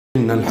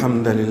إن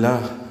الحمد لله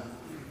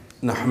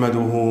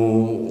نحمده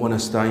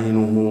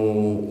ونستعينه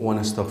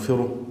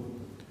ونستغفره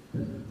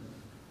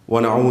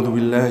ونعوذ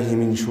بالله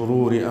من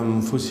شرور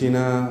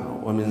أنفسنا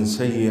ومن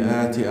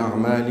سيئات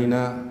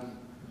أعمالنا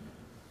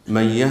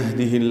من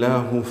يهده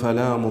الله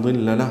فلا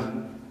مضل له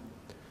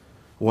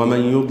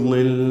ومن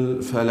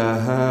يضلل فلا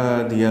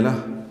هادي له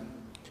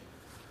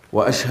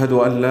وأشهد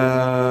أن لا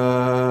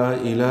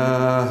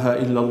إله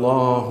إلا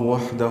الله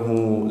وحده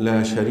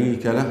لا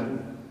شريك له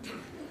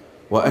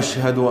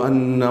وأشهد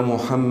أن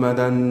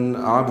محمدًا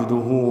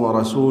عبده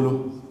ورسوله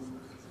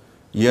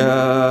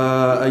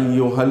يا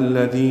أيها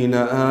الذين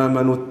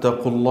آمنوا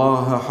اتقوا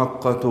الله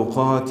حق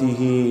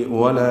تقاته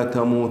ولا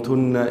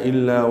تموتن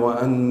إلا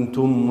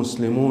وأنتم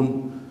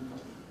مسلمون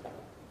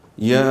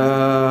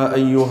يا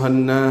أيها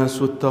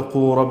الناس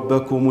اتقوا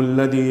ربكم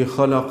الذي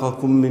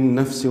خلقكم من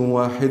نفس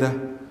واحدة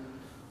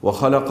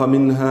وخلق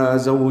منها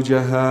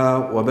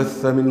زوجها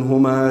وبث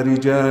منهما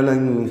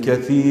رجالا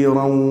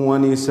كثيرا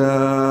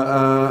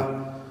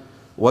ونساء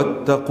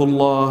واتقوا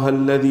الله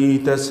الذي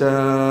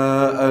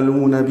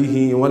تساءلون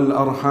به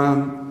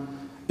والأرحام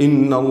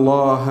إن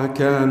الله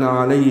كان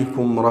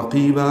عليكم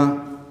رقيبا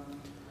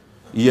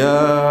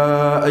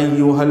يا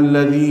أيها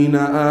الذين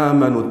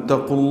آمنوا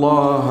اتقوا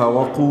الله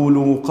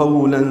وقولوا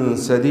قولا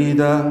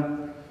سديدا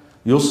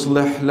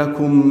يصلح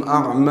لكم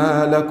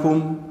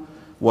أعمالكم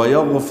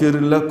ويغفر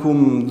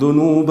لكم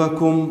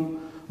ذنوبكم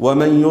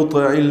ومن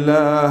يطع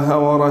الله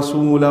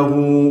ورسوله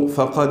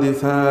فقد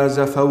فاز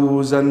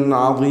فوزا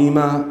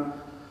عظيما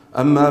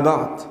أما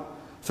بعد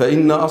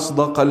فإن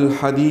أصدق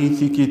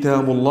الحديث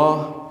كتاب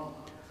الله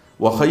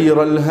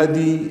وخير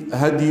الهدي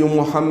هدي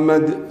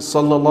محمد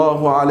صلى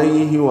الله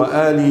عليه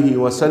وآله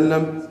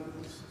وسلم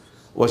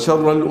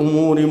وشر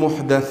الأمور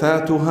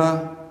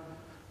محدثاتها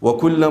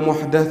وكل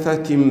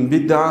محدثة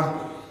بدعة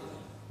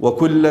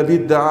وكل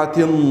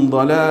بدعة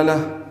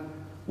ضلالة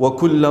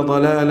وكل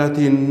ضلالة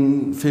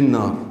في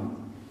النار.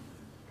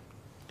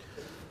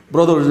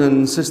 Brothers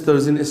and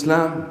sisters in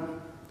Islam,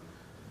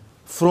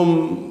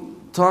 from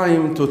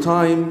time to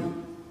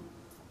time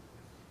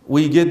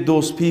we get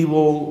those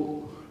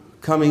people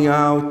coming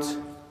out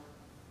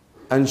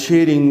and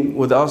sharing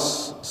with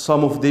us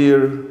some of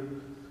their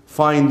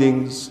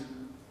findings.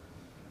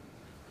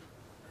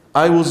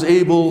 I was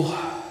able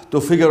to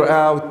figure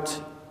out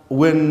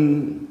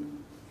when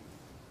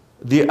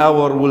the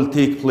hour will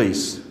take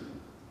place.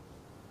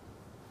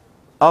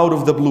 Out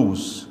of the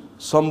blues,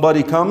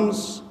 somebody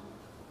comes,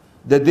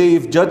 the day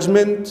of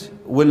judgment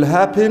will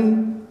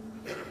happen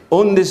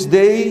on this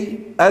day,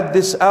 at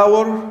this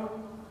hour,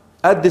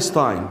 at this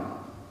time.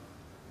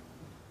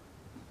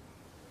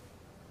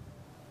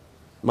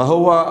 ما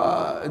هو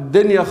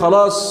الدنيا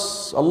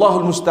خلاص الله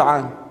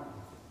المستعان.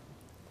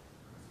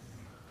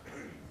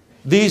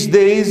 These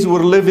days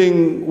we're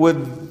living with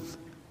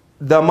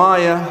the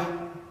Maya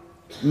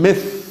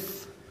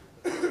myth.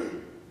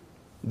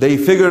 They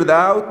figured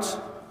out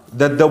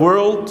that the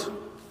world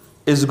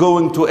is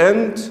going to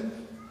end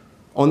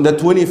on the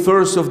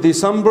 21st of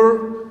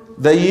December,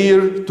 the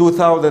year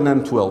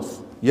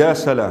 2012. Ya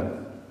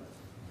salam.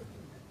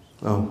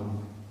 Oh.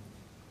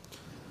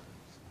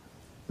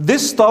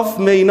 This stuff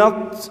may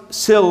not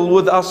sell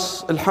with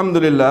us,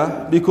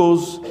 alhamdulillah,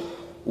 because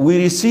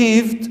we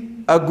received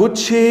a good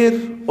share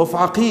of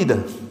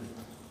aqeedah.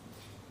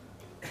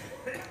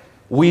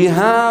 We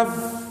have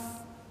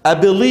a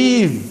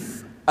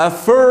belief, a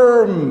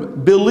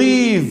firm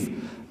belief,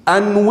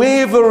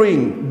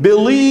 unwavering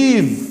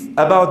belief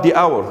about the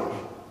hour,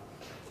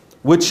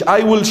 which I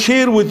will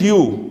share with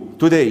you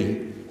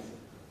today.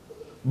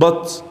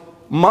 But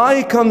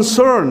my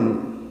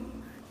concern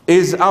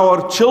is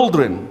our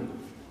children,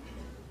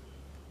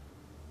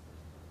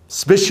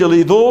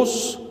 especially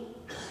those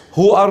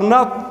who are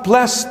not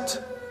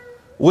blessed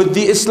with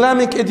the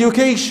Islamic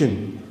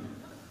education.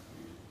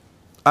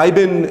 I've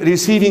been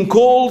receiving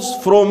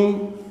calls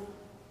from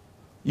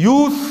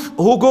youth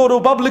who go to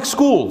public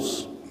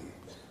schools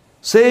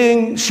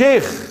saying,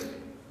 Sheikh,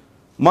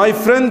 my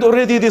friend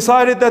already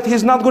decided that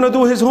he's not going to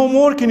do his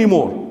homework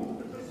anymore.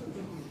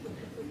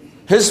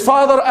 His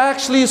father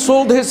actually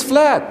sold his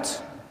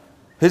flat,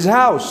 his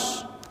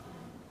house.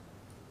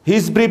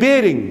 He's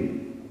preparing.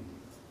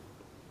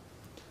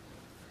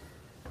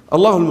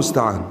 Allahul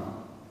Musta'an.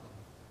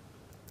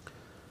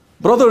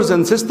 Brothers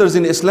and sisters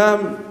in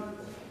Islam,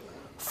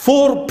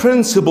 four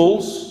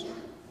principles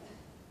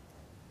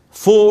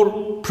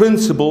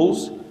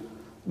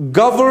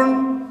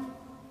govern,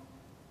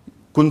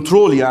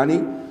 control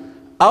يعني,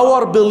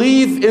 our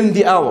belief in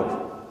the hour.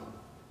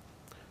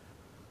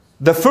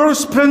 The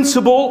first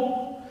principle,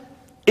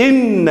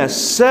 إن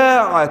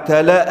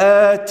الساعة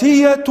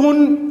لآتية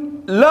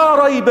لا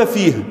ريب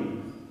فيها.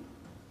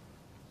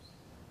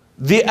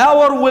 The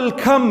hour will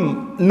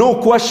come,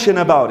 no question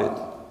about it.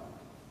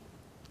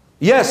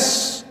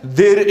 Yes,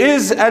 there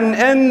is an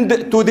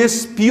end to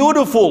this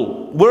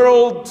beautiful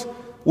world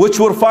which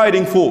we're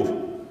fighting for.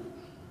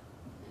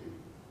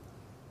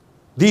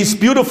 These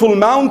beautiful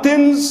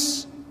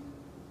mountains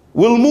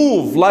will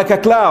move like a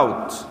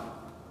cloud,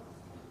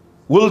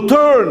 will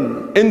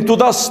turn into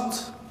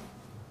dust.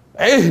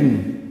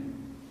 عهن,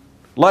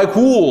 like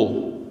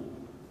wool.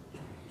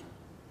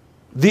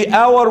 The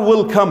hour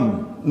will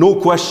come, no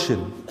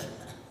question.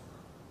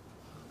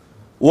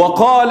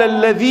 وقال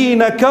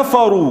الذين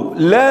كفروا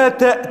لا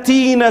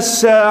تأتينا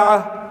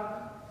الساعة.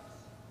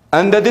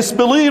 And the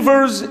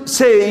disbelievers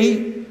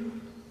say,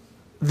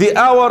 the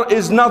hour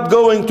is not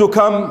going to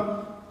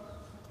come.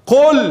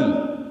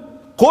 قل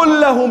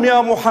لهم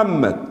يا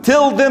محمد,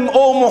 tell them,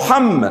 O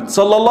Muhammad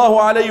صلى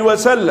الله عليه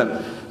وسلم,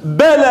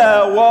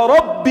 بلى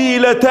وربي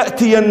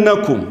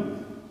لتأتينكم.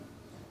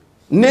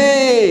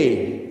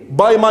 Nay,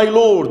 by my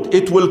Lord,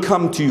 it will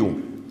come to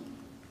you.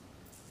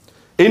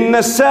 إن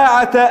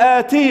الساعة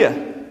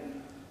آتية,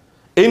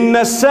 إن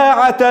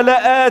الساعة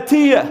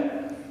لآتية.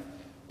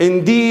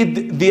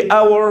 Indeed, the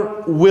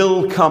hour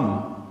will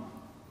come,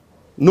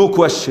 no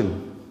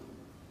question.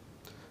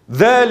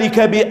 ذلك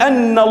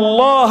بأن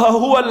الله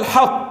هو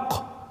الحق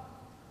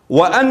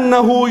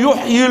وأنه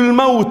يحيي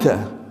الموتى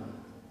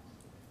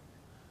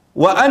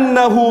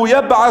وأنه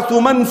يبعث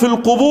من في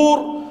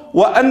القبور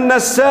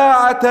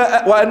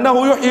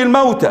وأنه يحيي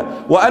الموتى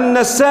وأن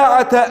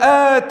الساعة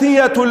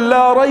آتية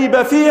لا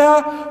ريب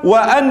فيها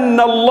وأن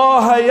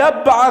الله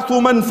يبعث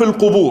من في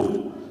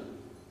القبور.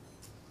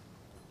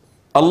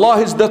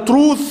 Allah is the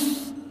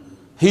truth.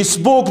 He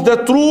spoke the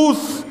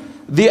truth.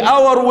 The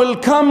hour will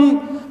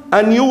come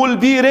and you will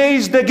be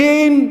raised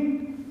again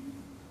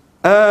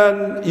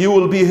and you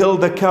will be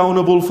held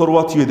accountable for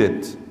what you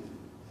did.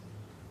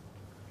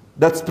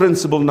 That's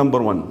principle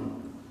number one.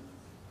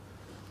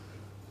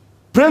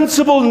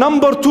 Principle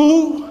number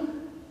two,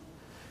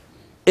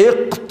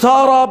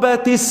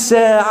 اقتربت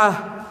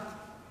الساعة.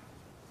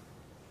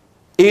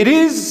 It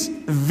is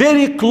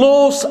very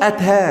close at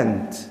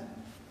hand.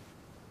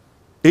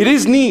 It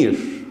is near.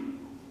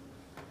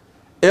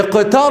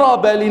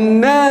 اقترب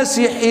للناس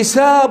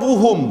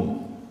حسابهم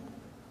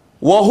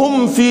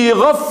وهم في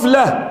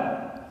غفلة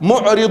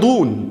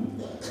معرضون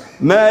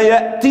ما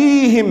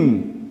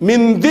يأتيهم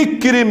من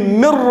ذكر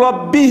من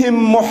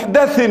ربهم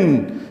محدث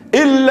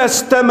إلا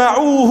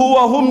استمعوه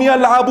وهم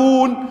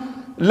يلعبون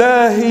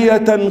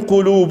لاهية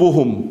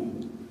قلوبهم.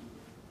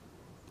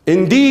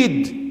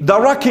 Indeed, the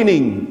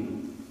reckoning,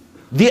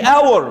 the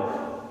hour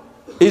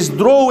is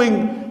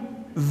drawing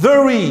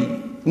very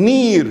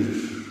near,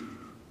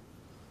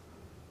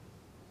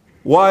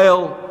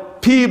 while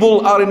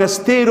people are in a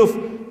state of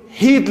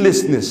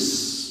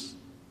heedlessness.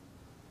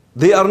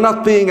 They are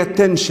not paying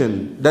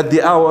attention that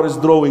the hour is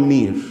drawing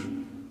near.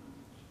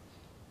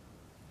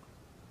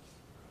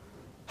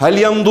 هل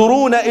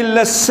ينظرون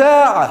إلا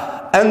الساعة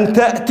أن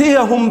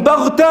تأتيهم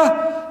بغتة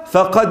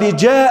فقد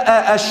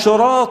جاء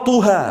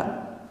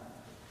أشراطها.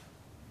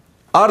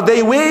 Are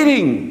they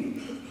waiting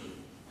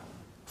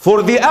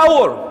for the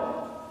hour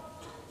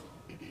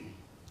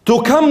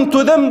to come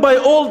to them by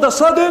all the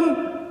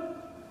sudden?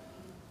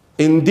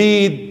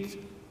 Indeed,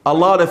 a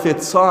lot of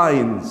its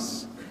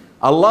signs,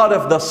 a lot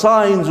of the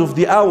signs of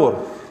the hour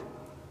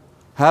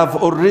have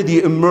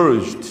already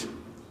emerged.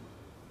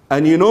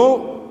 And you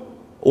know,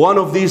 one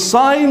of these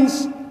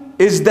signs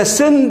is the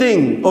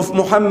sending of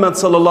Muhammad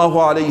sallallahu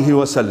alayhi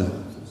wa sallam.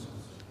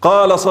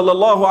 قال صلى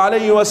الله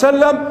عليه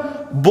وسلم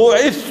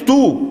بعثت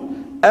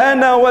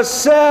أنا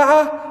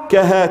والساعة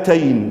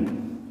كهاتين.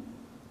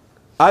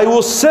 I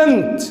was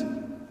sent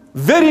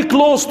very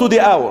close to the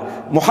hour.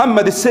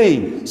 Muhammad is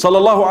saying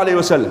sallallahu alayhi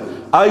wa sallam,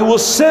 I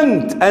was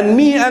sent and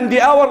me and the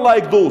hour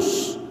like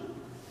those.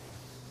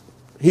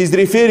 He's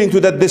referring to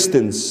that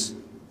distance.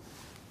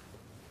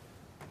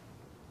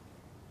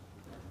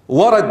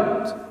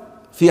 ورد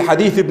في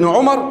حديث ابن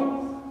عمر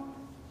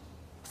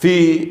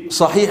في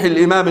صحيح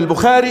الإمام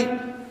البخاري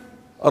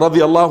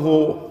رضي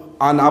الله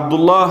عن عبد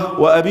الله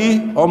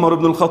وأبيه عمر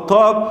بن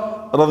الخطاب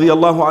رضي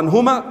الله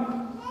عنهما.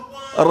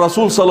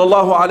 الرسول صلى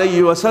الله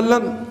عليه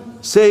وسلم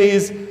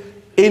says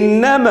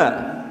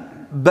إنما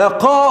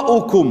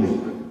بقاؤكم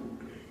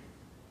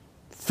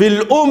في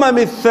الأمم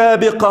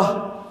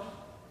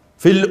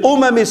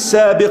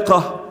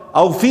السابقة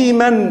أو في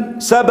من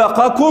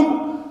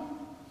سبقكم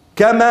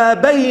كما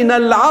بين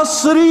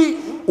العصر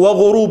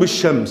وغروب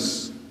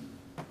الشمس.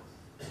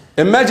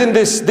 Imagine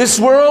this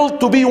world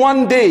to be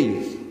one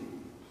day.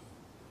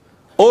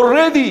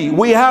 Already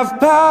we have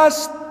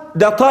passed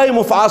the time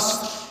of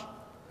Asr.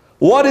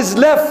 What is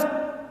left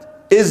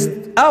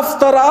is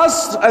after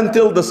Asr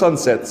until the sun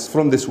sets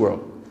from this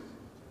world.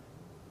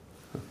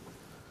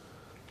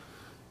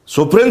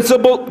 So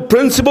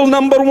principle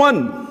number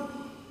one,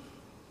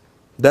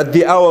 that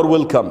the hour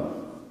will come.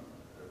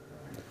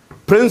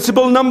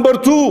 Principle number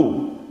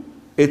two,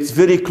 it's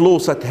very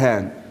close at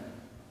hand.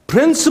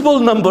 Principle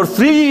number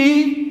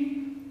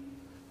three,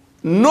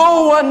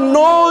 no one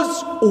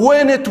knows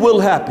when it will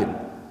happen.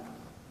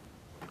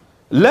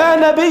 لا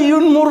نبي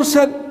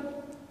مرسل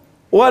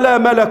ولا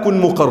ملك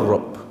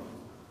مقرب.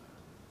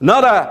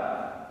 Not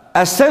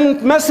a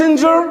sent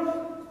messenger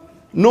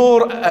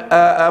nor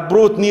a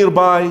brought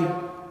nearby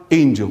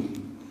angel.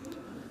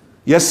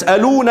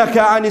 يسألونك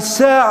عن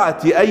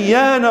الساعة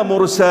أيان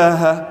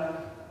مرساها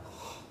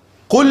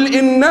قل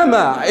إنما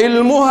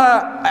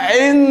علمها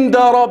عند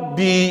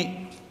ربي.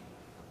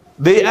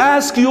 They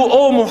ask you,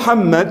 O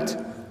Muhammad,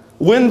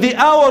 when the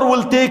hour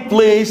will take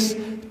place,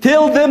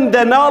 tell them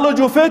the knowledge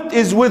of it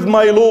is with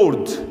my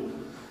Lord.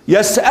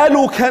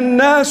 يسألك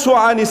الناس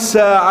عن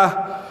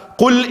الساعة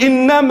قل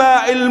إنما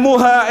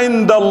علمها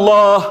عند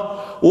الله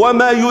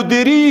وما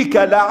يدريك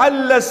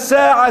لعل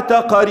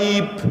الساعة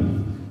قريب.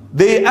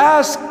 They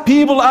ask,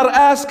 people are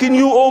asking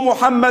you, O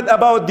Muhammad,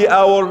 about the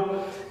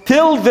hour.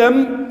 Tell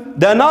them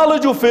the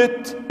knowledge of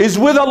it is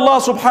with Allah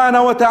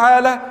subhanahu wa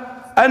ta'ala.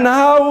 And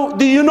how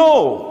do you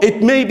know?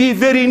 It may be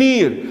very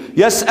near.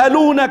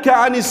 يسألونك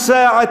عن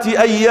الساعة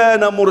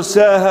أيان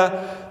مرساها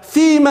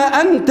فيما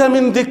أنت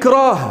من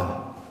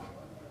ذكراها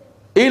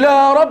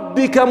إلى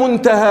ربك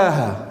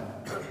منتهاها.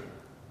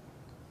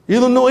 You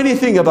don't know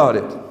anything about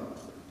it.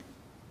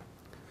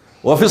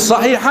 وفي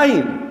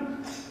الصحيحين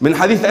من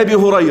حديث أبي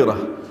هريرة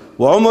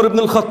وعمر بن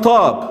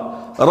الخطاب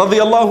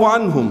رضي الله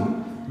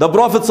عنهم, the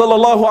Prophet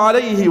sallallahu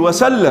alayhi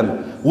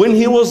wasallam, when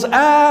he was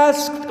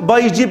asked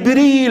by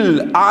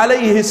Jibril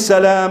alayhi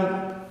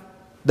salam,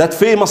 that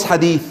famous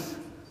hadith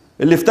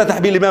اللي افتتح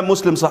به الإمام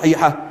مسلم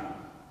صحيحة,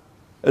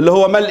 اللي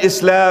هو ما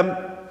الإسلام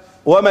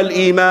وما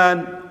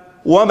الإيمان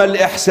وما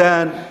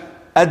الإحسان.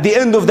 At the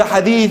end of the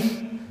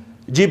hadith,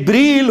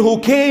 Jibril, who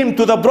came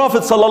to the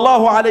Prophet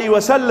sallallahu alayhi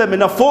wasallam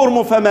in a form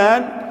of a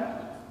man,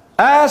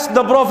 asked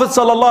the Prophet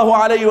sallallahu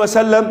alayhi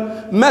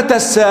wasallam, متى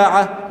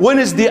الساعة? When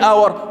is the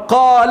hour?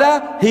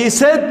 قال, he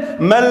said,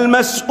 ما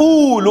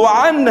المسؤول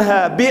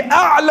عنها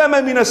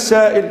بأعلم من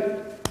السائل.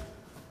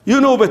 You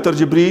know better,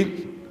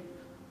 Jibril.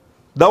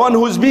 The one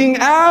who's being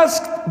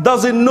asked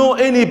doesn't know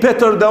any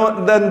better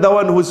than the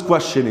one who's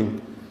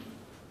questioning.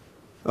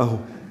 أهو.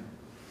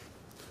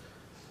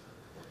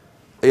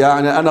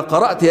 يعني أنا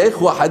قرأت يا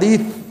إخوة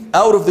حديث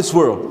out of this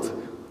world.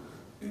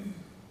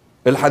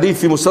 الحديث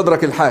في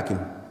مستدرك الحاكم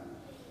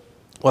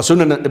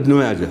وسنن ابن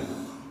ماجه,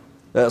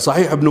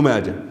 صحيح ابن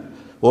ماجه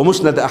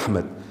ومسند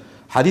أحمد,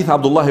 حديث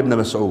عبد الله بن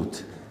مسعود.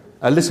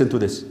 And listen to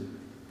this.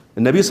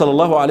 النبي صلى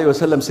الله عليه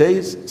وسلم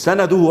says,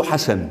 سنده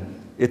حسن.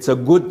 It's a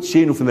good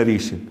chain of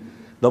narration.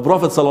 The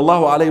Prophet صلى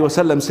الله عليه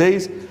وسلم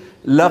says,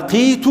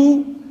 لقيت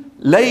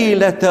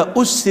ليلة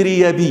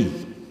أسري بي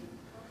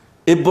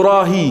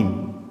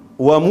إبراهيم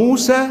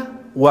وموسى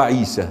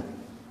وعيسى.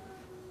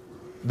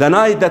 The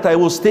night that I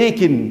was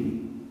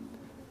taken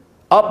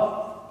up,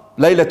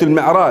 ليلة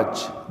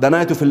المعراج, the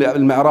night of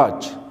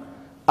المعراج,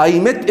 I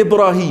met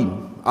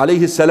Ibrahim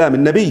عليه السلام,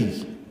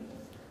 النبي,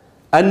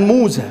 and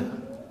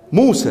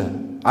Musa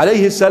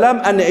عليه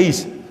السلام, and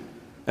Isa.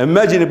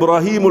 Imagine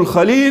Ibrahim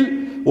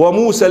الخليل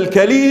وموسى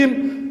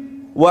الكليم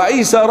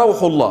وعيسى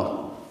روح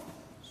الله.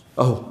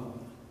 Oh,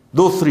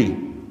 those three.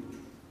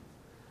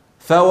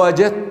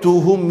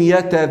 فوجدتهم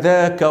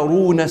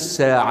يتذاكرون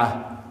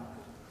الساعة.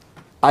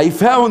 I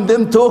found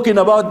them talking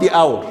about the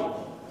hour.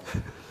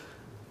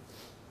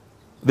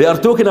 They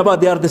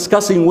are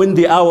discussing when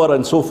the hour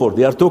and so forth.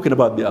 They are talking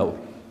about the hour.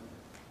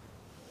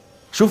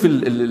 شوف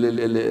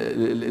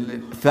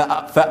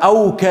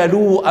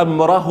فأوكلوا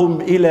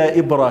أمرهم إلى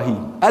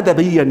إبراهيم.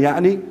 أدبيا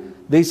يعني,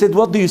 they said,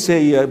 what do you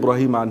say يا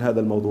إبراهيم عن هذا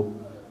الموضوع?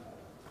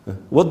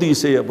 What do you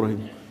say يا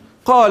إبراهيم?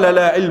 قال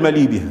لا علم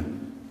لي بها.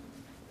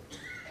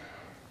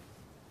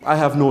 I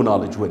have no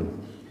knowledge when.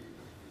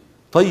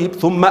 طيب,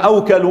 ثم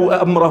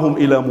أوكلوا أمرهم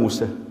إلى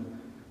موسى.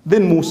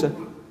 Then Musa,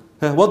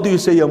 what do you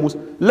say يا موسى?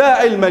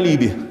 لا علم لي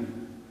به.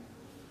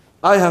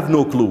 I have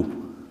no clue.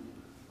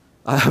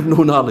 I have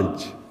no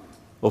knowledge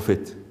of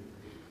it.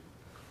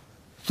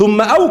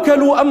 ثم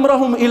أوكلوا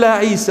أمرهم إلى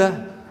عيسى.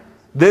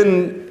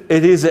 Then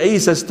it is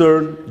Isa's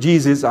turn,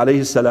 Jesus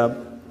عليه السلام.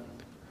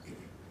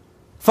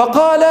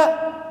 فقال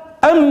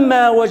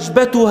أما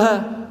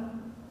وجبتها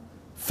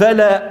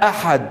فلا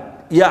أحد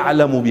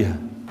يعلم بها.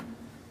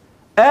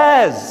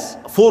 As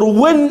for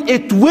when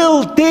it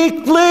will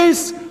take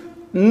place,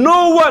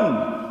 no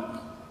one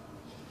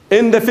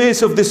in the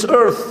face of this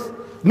earth,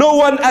 no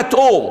one at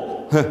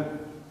all,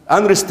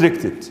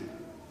 unrestricted,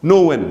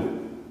 no one.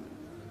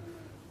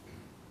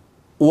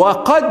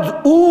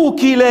 وَقَدْ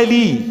أُوكِلَ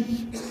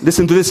لِي.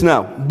 Listen to this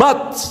now.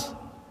 But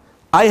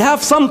I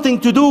have something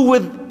to do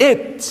with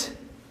it.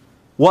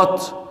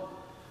 What?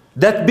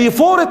 That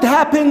before it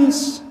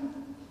happens,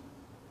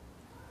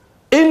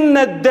 إِنَّ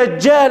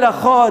الدَّجَّالَ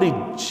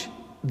خَارِجْ.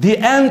 The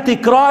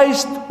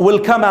Antichrist will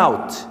come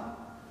out.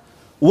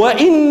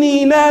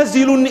 وَإِنِّي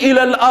نَازِلٌ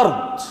إِلَى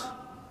الْأَرْضِ.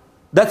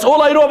 That's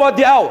all I know about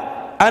the hour.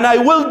 And I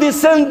will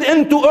descend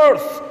into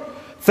earth.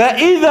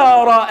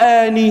 فَإِذَا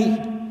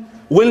رَآنِي.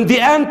 When the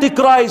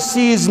Antichrist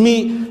sees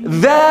me,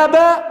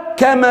 ذَابَ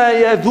كَمَا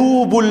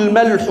يَذُوبُ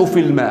الْمَلْحُ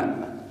فِي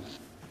الْمَاءِ.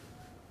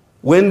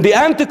 When the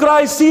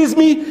Antichrist sees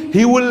me,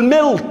 he will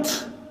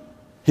melt.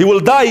 He will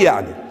die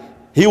يعني.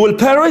 He will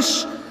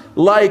perish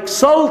like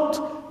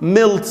salt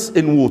melts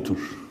in water.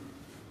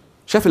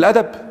 شاف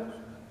الأدب؟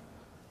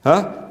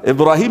 ها؟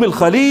 إبراهيم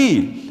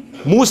الخليل،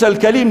 موسى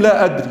الكليم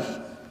لا أدري.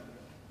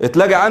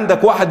 تلاقي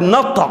عندك واحد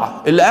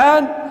نطع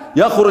الآن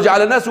يخرج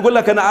على الناس ويقول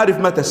لك أنا عارف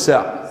متى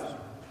الساعة.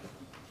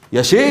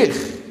 يا شيخ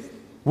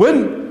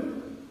وين؟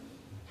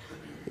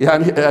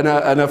 يعني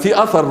أنا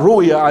في أثر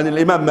روي عن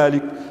الإمام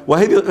مالك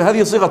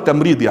وهذه صيغة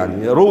تمريض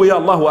يعني، روي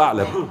الله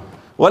أعلم،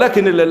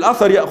 ولكن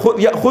الأثر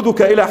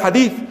يأخذك إلى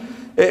حديث.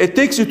 It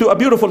takes you to a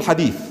beautiful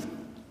حديث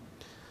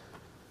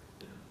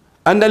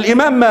أن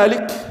الإمام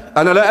مالك،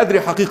 أنا لا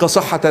أدري حقيقة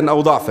صحة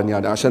أو ضعفا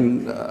يعني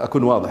عشان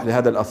أكون واضح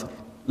لهذا الأثر،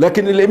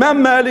 لكن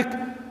الإمام مالك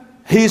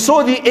he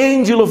saw the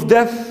angel of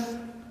death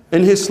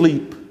in his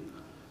sleep.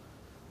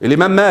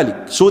 الإمام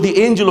مالك saw the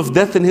angel of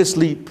death in his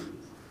sleep.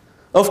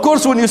 Of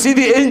course, when you see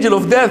the angel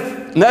of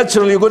death,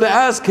 naturally you're going to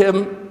ask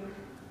him,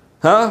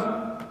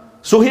 huh?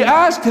 So he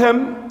asked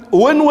him,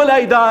 when will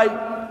I die?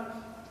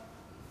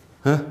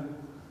 Huh?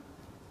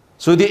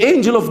 So the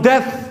angel of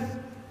death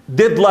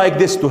did like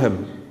this to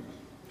him.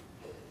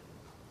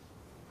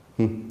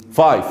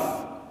 5.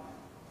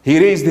 He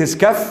raised his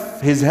cuff,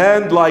 his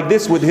hand like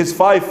this with his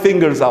 5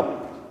 fingers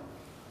up.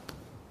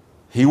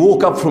 He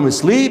woke up from his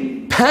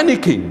sleep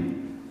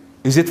panicking.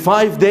 Is it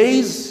 5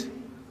 days?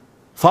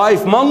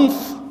 5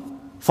 months?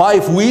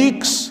 5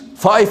 weeks?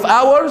 5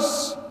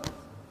 hours?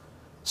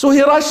 So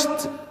he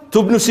rushed to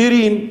Ibn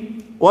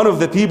Sirin, one of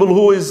the people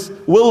who is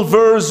well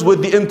versed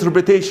with the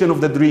interpretation of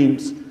the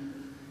dreams.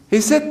 He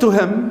said to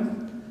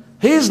him,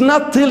 he is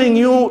not telling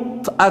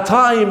you a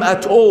time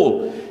at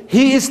all.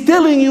 He is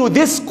telling you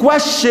this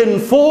question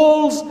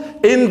falls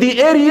in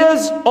the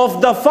areas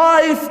of the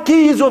 5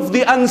 keys of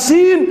the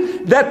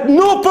unseen that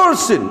no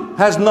person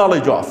has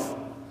knowledge of.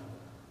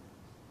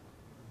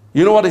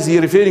 You know what is he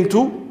referring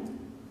to?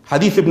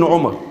 Hadith Ibn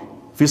Umar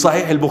في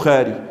صحيح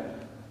البخاري.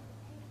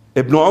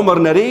 Ibn Umar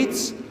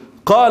narrates,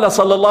 قال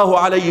صلى الله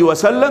عليه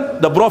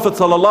وسلم, the Prophet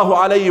صلى الله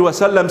عليه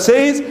وسلم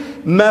says,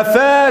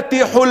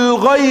 مفاتح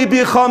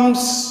الغيب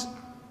 5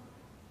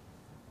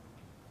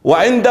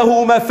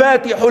 وعنده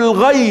مفاتح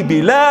الغيب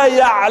لا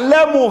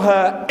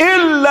يعلمها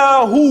إلا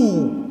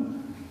هو.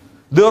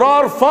 There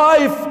are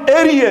 5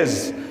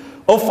 areas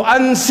of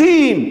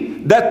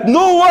unseen that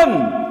no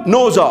one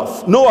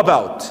know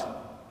about.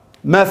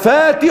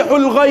 مفاتح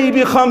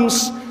الغيب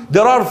 5.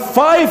 There are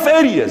 5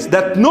 areas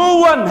that no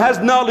one has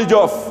knowledge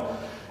of.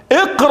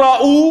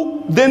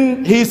 اقرأوا,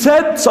 then he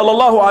said صلى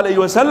الله عليه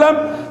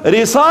وسلم,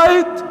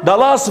 recite the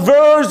last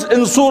verse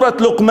in Surah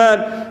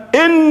Luqman.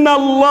 إن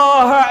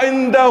الله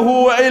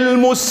عنده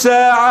علم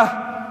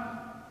الساعة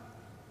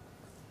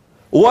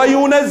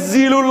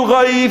وينزل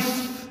الغيث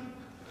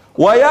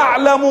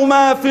ويعلم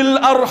ما في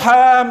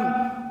الأرحام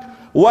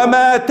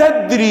وما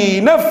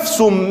تدري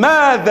نفس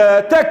ماذا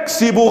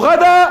تكسب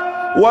غدا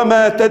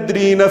وما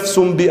تدري نفس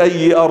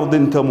بأي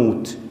أرض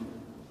تموت.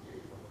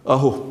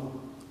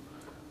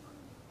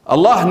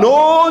 Allah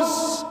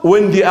knows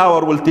when the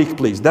hour will take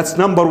place. That's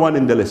number 1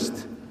 in the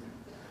list.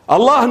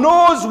 Allah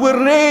knows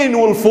when rain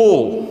will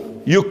fall.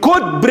 You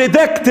could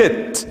predict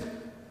it.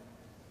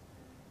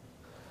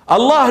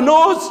 Allah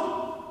knows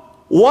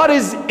what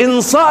is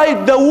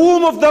inside the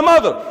womb of the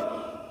mother.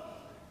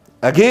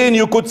 Again,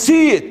 you could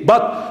see it,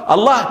 but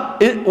Allah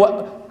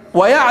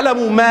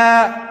وَيَعْلَمُ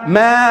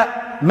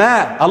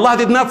مَا. Allah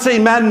did not say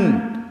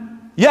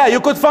man. Yeah, you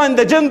could find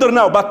the gender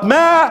now, but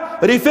ma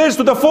refers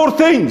to the 4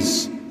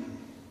 things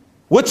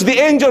which the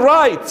angel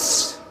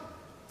writes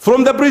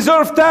from the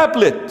preserved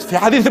tablet. في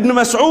حديث ابن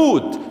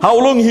مسعود, how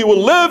long he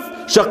will live,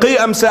 شقي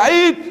أم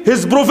سعيد,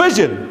 his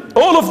provision,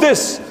 all of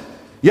this.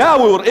 Yeah,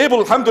 we were able,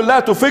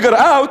 alhamdulillah, to figure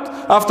out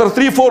after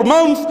 3-4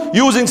 months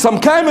using some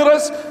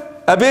cameras,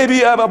 a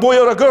baby, a boy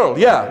or a girl.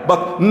 Yeah,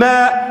 but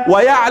ما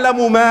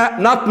ويعلم ما,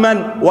 not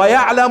man,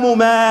 ويعلم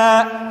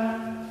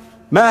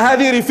ما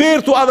هذه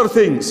refer to other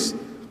things.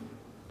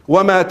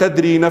 وما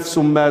تدري نفس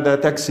ماذا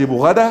تكسب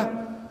غدا.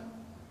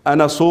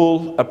 And a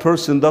soul, a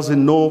person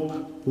doesn't know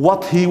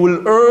what he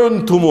will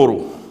earn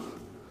tomorrow.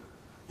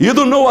 You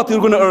don't know what you're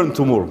going to earn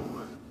tomorrow.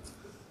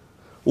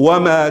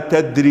 وَمَا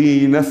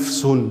تَدْرِي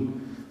نَفْسٌ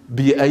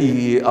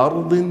بِأَيِّ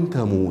أَرْضٍ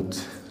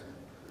تَمُوتُ.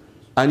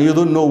 And you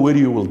don't know where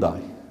you will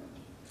die.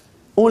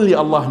 Only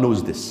Allah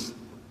knows this.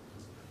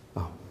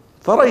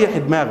 فريح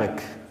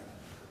دماغك.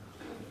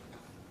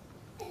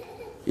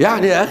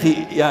 يعني يا أخي,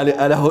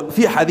 يعني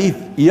في حديث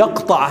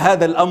يقطع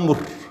هذا الأمر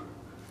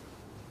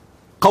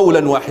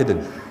قولا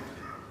واحدا.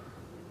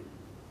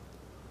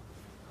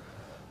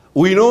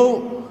 We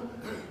know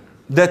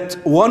that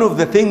one of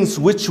the things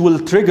which will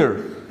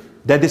trigger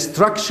the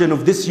destruction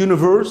of this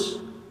universe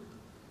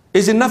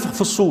is النفخ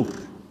في الصور.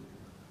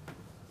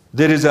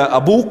 There is a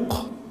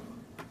book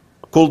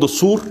called the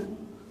Sur.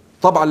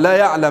 طبعا لا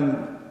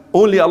يعلم,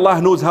 only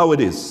Allah knows how it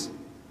is.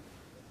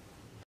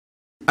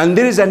 And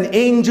there is an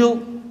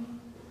angel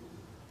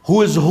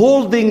who is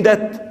holding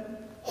that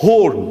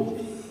horn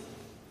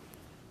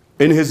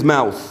in his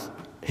mouth.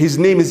 His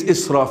name is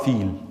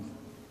Israfil.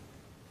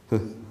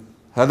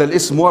 هذا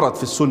الاسم ورد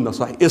في السنة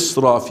صحيح,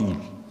 إسرافيل.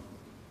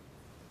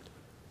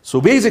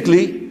 So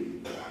basically,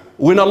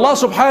 when Allah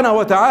subhanahu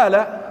wa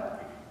ta'ala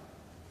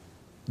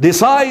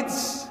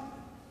decides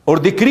or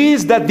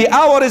decrees that the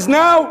hour is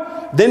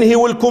now, then he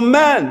will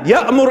command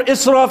يأمر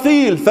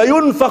إسرافيل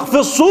فينفخ في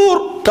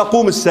الصور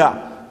تقوم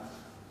الساعة.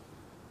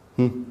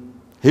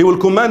 He will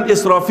command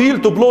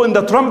Israfil to blow in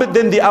the trumpet,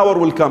 then the hour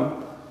will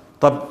come.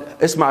 طب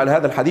اسمع على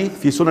هذا الحديث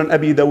في سنن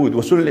أبي داود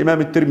وسنن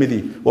الإمام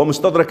الترمذي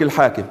ومستدرك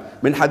الحاكم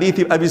من حديث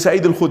أبي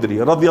سعيد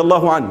الخدري رضي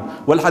الله عنه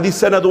والحديث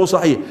سنده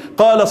صحيح.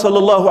 قال صلى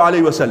الله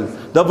عليه وسلم,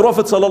 the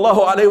Prophet صلى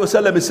الله عليه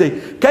وسلم is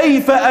saying,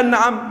 كيف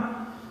أنعم?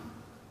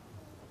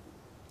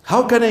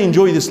 How can I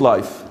enjoy this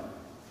life?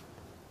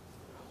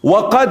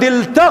 وقد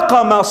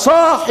التقم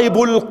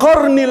صاحب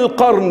القرن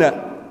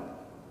القرن.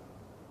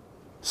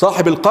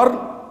 صاحب القرن,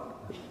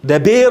 the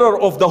bearer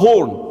of the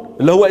horn,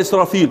 اللي هو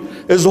إسرافيل,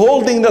 is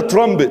holding the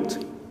trumpet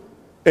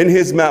in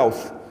his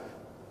mouth.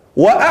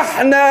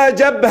 وأحنى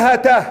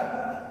جبهته,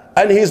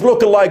 and he's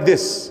looking like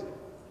this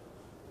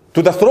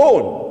to the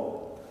throne.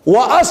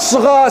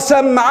 وأصغى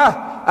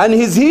سمعه, and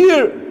his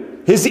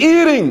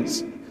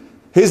earrings,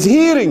 his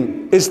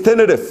hearing is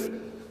tentative.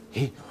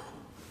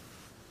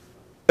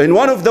 In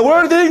one of the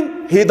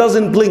wording, he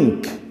doesn't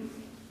blink.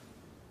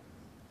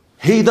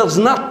 He does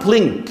not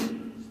blink.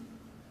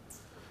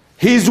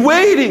 He's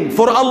waiting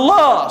for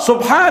Allah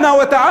subhanahu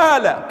wa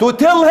ta'ala to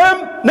tell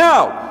him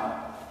now.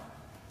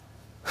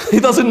 He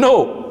doesn't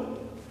know.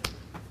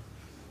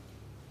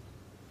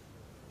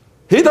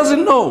 He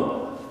doesn't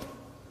know.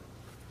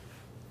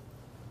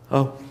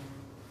 Oh.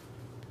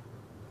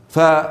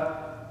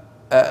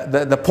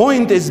 The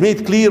point is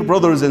made clear,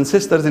 brothers and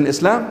sisters in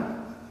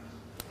Islam,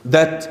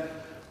 that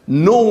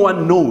no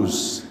one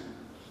knows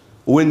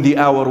when the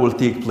hour will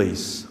take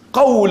place.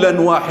 قولا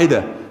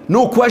واحدة,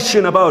 no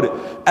question about it.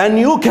 And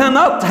you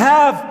cannot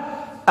have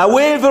a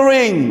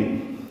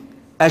wavering,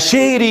 a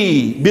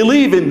shady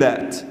belief in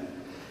that.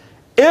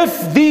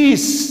 If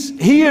these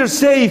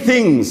hearsay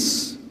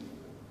things,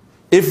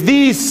 if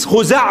these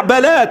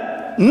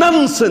khuza'balat,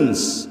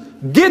 nonsense,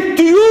 get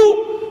to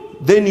you,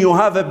 then you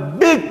have a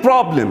big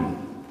problem.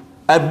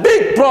 A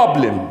big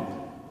problem.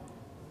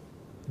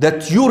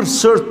 That your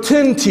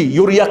certainty,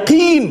 your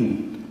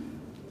yaqeen,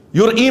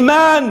 your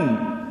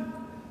iman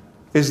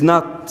is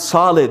not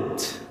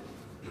solid.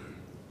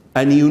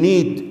 And you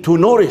need to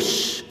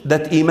nourish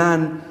that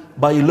iman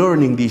by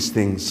learning these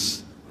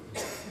things.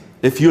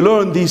 If you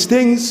learn these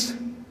things,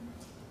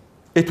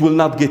 it will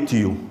not get to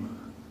you.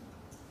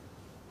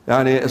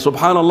 يعني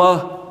سبحان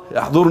الله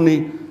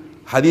يحضرني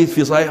حديث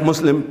في صحيح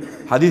مسلم,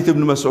 حديث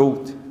ابن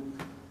مسعود,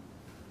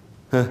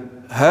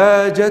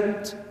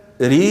 هاجت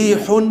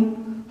ريح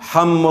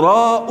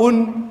حمراء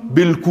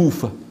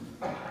بالكوفة.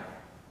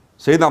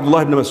 Sayyidina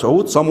Abdullah ibn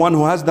Mas'ud, someone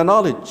who has the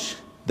knowledge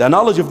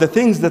of the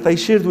things that I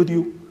shared with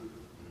you.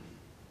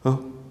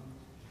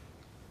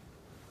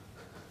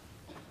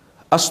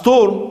 A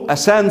storm, a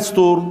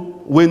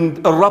sandstorm, wind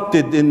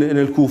erupted in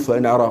Al-Kufa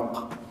in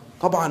Iraq.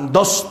 طبعا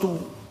dust.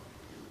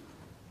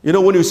 You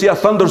know, when you see a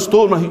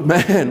thunderstorm,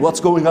 man, what's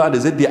going on?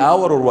 Is it the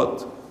hour or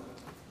what?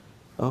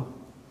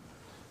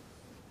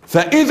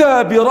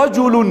 فإذا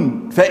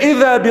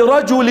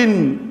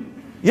برجل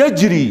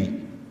يجري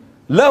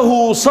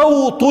له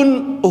صوت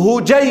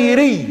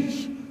هجيري.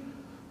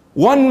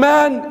 One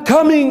man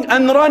coming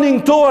and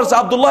running towards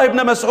Abdullah ibn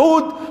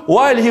Mas'ud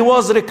while he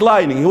was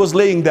reclining, he was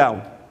laying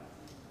down.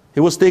 He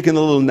was taking a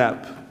little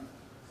nap.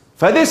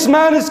 فthis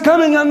man is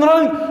coming and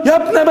running, يا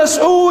ابن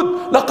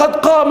مسعود لقد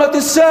قامت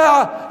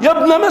الساعة، يا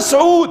ابن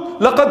مسعود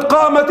لقد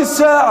قامت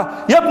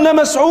الساعة، يا ابن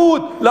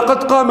مسعود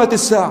لقد قامت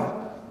الساعة.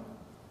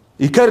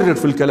 يكرر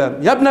في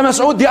الكلام، يا ابن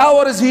مسعود, the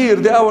hour is here,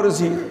 the hour is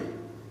here.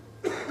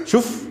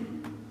 شوف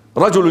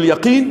رجل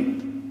اليقين,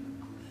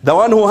 the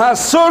one who has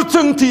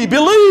certainty,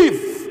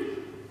 belief.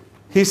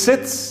 He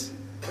sits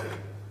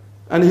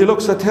and he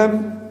looks at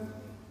him.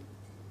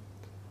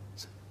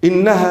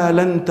 إنها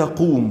لن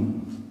تقوم,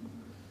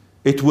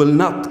 it will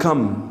not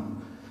come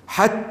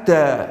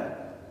حتى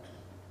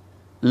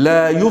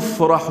لا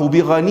يفرح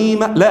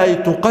بغنيمة,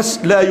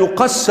 لا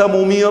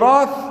يقسم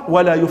ميراث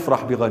ولا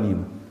يفرح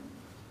بغنيمة.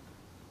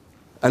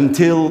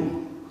 Until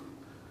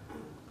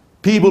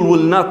people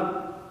will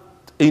not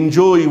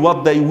enjoy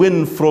what they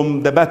win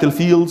from the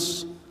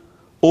battlefields,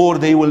 or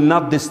they will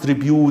not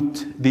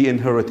distribute the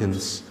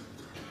inheritance.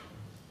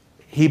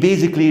 He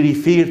basically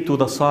referred to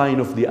the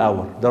sign of the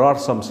hour. There are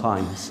some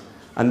signs,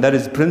 and that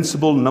is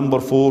principle number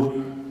 4,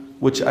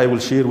 which I will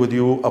share with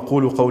you.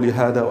 أقول قولي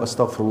هذا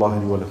وأستغفر الله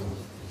لي ولكم.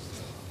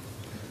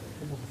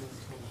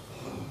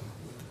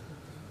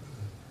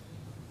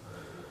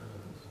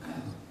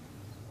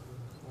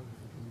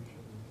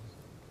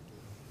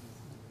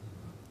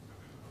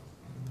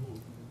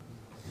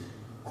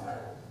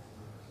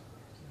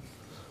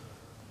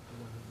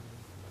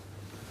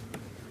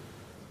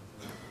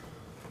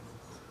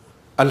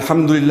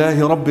 الحمد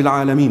لله رب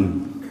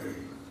العالمين,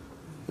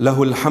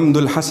 له الحمد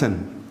الحسن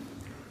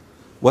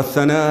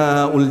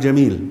والثناء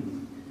الجميل,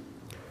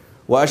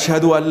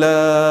 وأشهد أن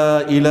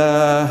لا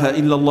إله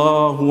إلا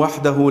الله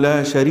وحده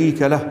لا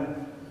شريك له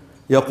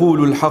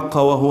يقول الحق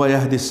وهو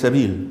يهدي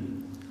السبيل,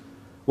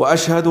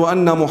 وأشهد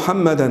أن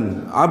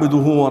محمدا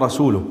عبده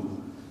ورسوله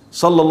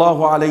صلى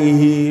الله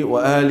عليه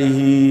وآله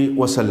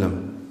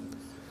وسلم.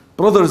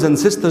 Brothers and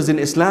sisters in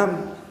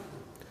Islam,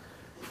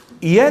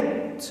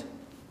 yet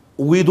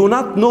we do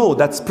not know,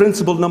 that's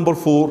principle number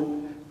 4,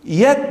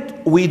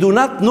 yet we do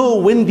not know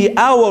when the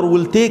hour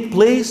will take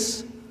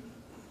place,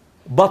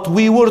 but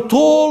we were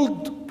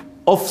told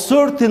of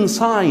certain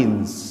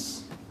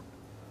signs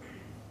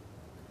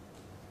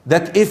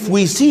that if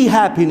we see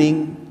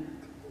happening,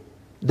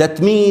 that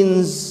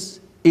means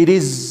it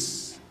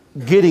is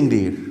getting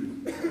there.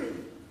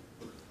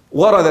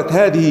 وردت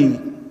هذه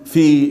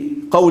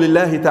في قول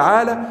الله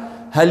تعالى: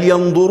 هل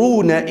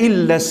ينظرون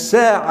إلا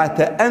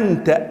الساعة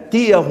أن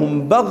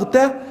تأتيهم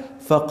بغتة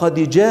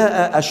فقد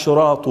جاء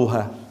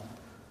أشراطها.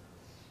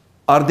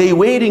 Are they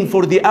waiting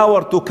for the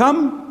hour to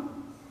come?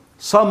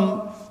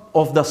 Some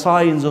of the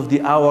signs of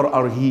the hour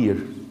are here.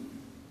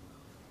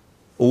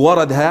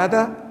 ورد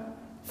هذا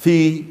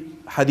في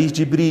حديث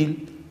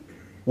جبريل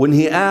when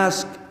he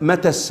asked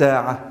متى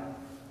الساعة,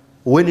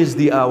 when is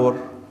the hour?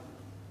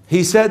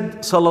 He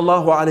said صلى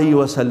الله عليه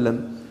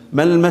وسلم: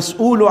 ما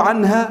المسؤول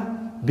عنها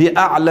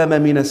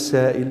بأعلم من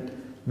السائل.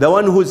 The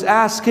one who's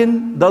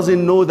asking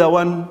doesn't know the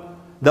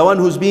one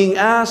who's being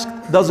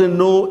asked doesn't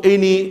know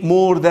any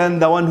more than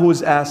the one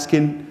who's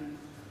asking.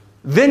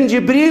 Then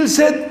Jibreel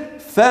said: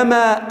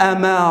 فما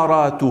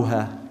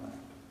أماراتها.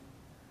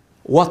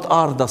 What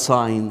are the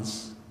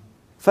signs?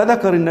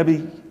 فذكر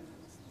النبي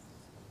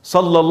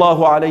صلى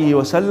الله عليه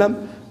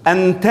وسلم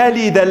أن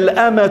تلد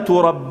الأمة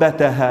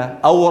ربتها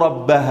أو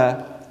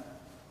ربها,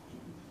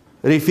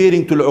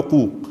 referring to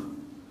العقوق.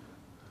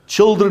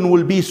 Children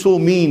will be so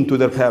mean to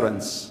their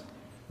parents.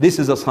 This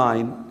is a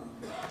sign.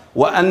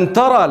 وأن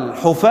ترى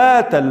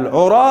الحفاة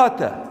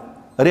العراة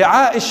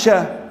رعاء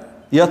الشاة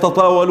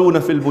يتطاولون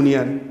في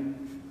البنيان.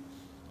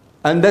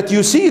 And that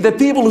you see the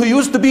people who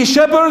used to be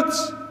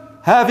shepherds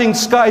having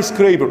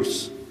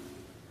skyscrapers.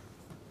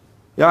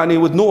 يعني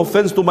with no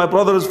offense to my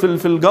brothers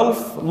في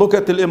الGulf, look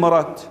at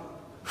الإمارات.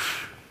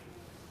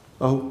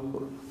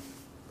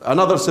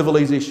 Another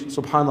civilization,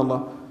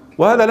 subhanallah.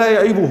 وهذا لا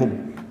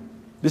يعيبهم.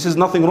 This is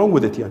nothing wrong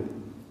with it يعني.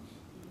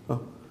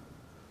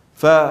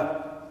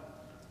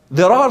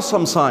 There are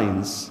some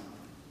signs.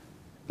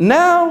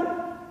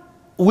 Now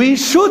we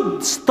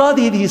should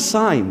study these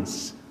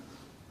signs.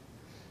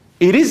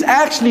 It is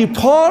actually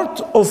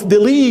part of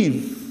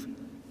belief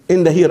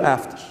in the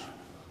hereafter.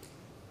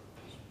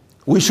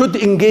 We should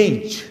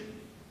engage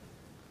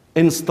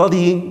in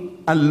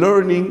studying and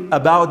learning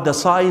about the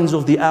signs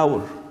of the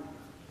hour.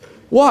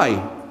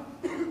 Why?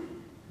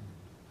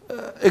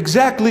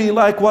 Exactly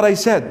like what I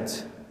said.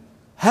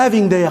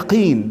 Having the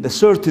yaqeen, the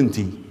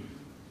certainty.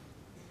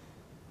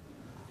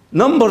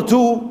 Number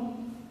two,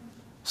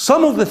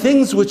 some of the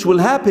things which will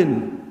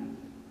happen,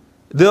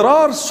 there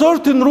are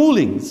certain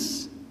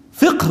rulings,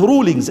 fiqh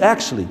rulings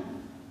actually,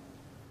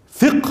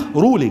 fiqh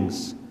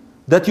rulings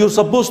that you're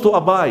supposed to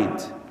abide.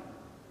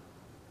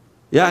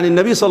 يعني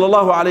النبي صلى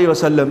الله عليه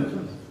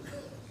وسلم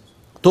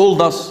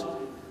told us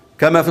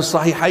كما في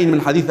الصحيحين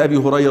من حديث أبي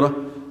هريرة: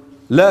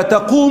 لا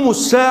تقوم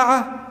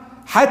الساعة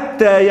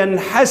حتى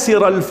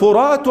ينحسر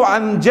الفرات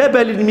عن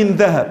جبل من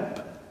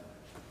ذهب.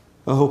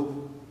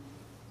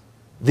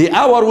 The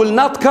hour will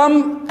not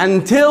come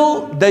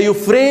until the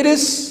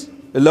Euphrates,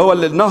 اللي هو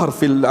النهر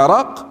في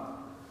العراق,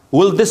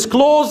 will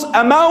disclose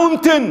a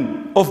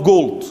mountain of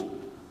gold.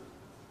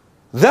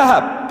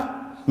 ذهب,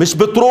 مش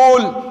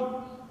بترول,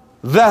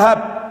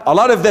 ذهب. A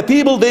lot of the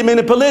people, they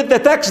manipulate the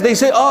text. They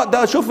say,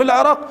 ده شوف في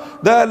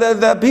العراق,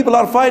 the people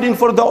are fighting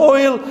for the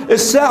oil.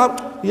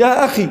 الساعة.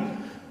 يا أخي,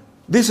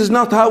 this is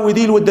not how we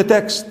deal with the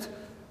text.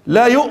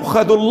 لا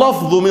يؤخذ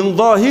اللفظ من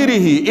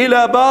ظاهره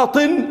إلى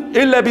باطن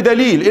إلا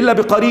بدليل إلا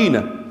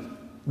بقرينة.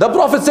 The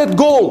Prophet said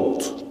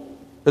gold.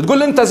 تقول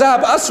لي أنت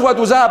ذهب أسود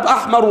وذهب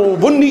أحمر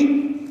وبني؟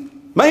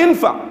 ما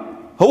ينفع.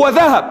 هو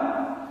ذهب.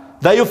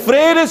 The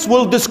Euphrates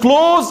will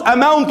disclose a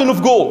mountain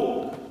of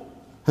gold.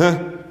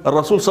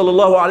 الرسول صلى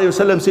الله عليه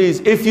وسلم says,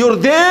 if you're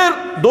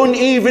there, don't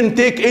even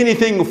take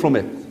anything from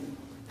it.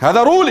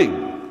 هذا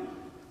ruling.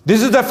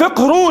 This is the fiqh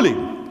ruling.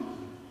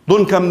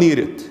 Don't come near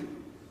it.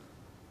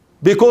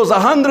 Because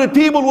 100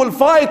 people will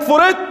fight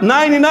for it,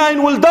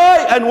 99 will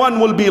die, and 1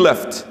 will be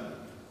left.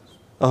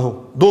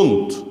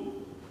 Don't.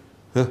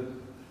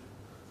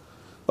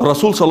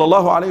 Rasul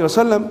sallallahu alayhi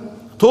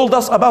wasallam told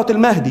us about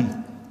al-Mahdi,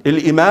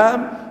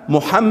 Imam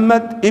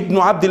Muhammad ibn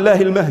Abdullah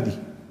al-Mahdi,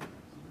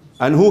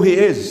 and who he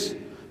is.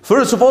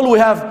 First of all, we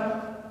have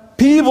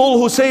people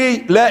who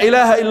say La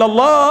ilaha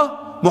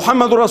illallah,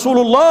 Muhammadur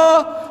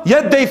Rasulullah,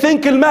 yet they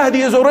think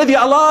al-Mahdi is already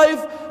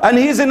alive and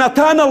he's in a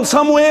tunnel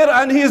somewhere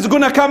and he's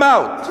gonna come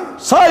out.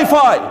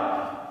 Sci-fi.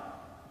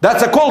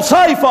 That's called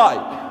sci-fi.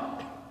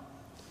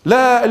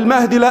 La,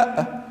 al-Mahdi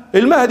la.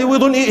 Al-Mahdi,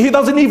 he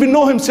doesn't even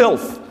know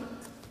himself.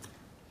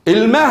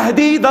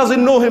 Al-Mahdi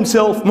doesn't know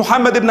himself.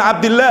 Muhammad ibn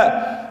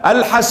Abdullah,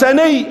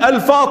 al-Hasani,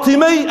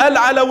 al-Fatimi,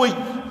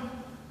 al-Alawi.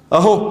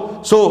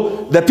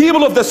 So the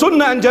people of the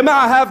Sunnah and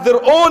Jama'ah have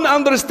their own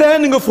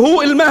understanding of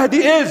who al-Mahdi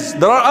is.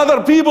 There are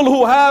other people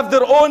who have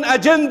their own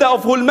agenda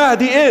of who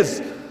al-Mahdi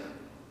is.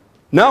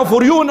 Now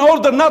for you, in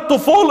order not to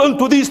fall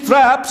into these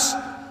traps,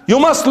 you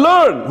must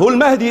learn who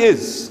al-Mahdi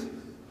is.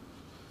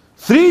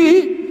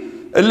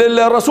 3,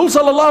 Rasul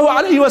sallallahu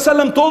alayhi wa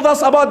sallam told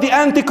us about the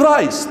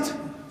Antichrist,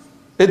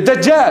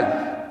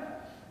 al-Dajjal.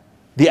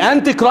 The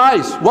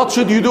Antichrist, what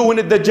should you do when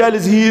the Dajjal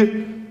is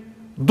here?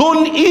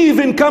 Don't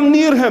even come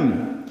near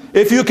him.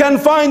 If you can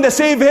find a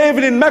safe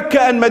haven in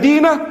Mecca and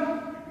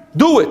Medina,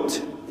 do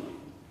it.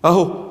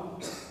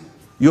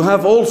 You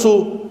have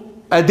also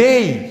a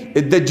day,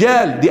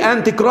 Dajjal, the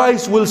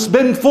Antichrist, will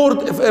spend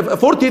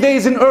 40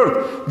 days in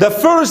earth. The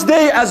first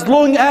day as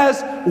long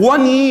as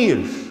 1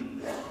 year.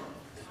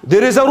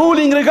 There is a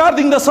ruling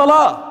regarding the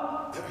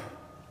Salah.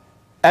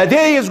 A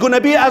day is going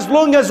to be as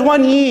long as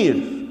 1 year.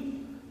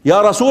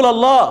 Ya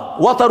Rasulullah,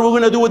 what are we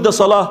going to do with the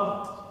Salah?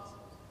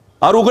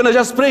 Are we going to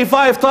just pray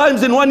 5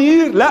 times in 1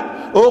 year?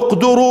 لا.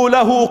 اقدروا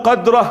له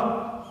قدره.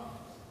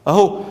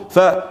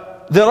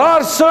 There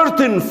are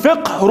certain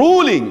fiqh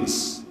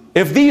rulings.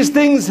 If these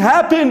things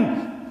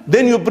happen,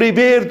 then you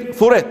prepared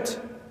for it.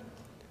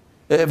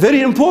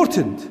 Very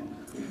important.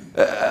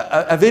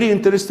 A very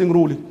interesting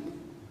ruling.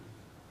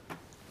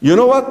 You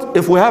know what?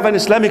 If we have an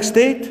Islamic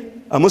state,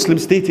 a Muslim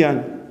state,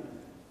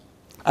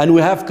 and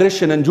we have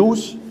Christian and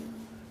Jews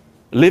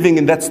living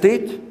in that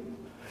state,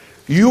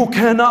 you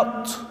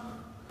cannot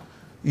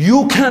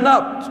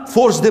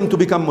force them to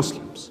become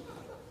Muslims.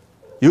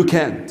 You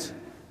can't.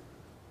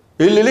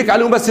 اللي لك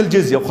عليهم بس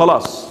الجزية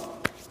وخلاص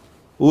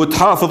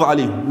وتحافظ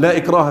عليهم لا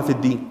إكراه في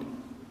الدين.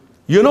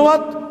 You know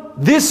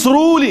what? This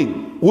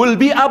ruling will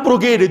be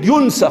abrogated.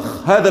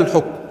 ينسخ هذا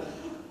الحكم.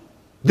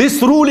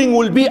 This ruling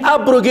will be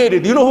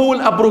abrogated. You know who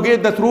will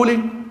abrogate that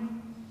ruling?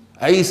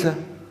 Isa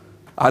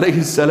عليه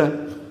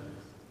السلام.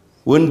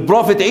 When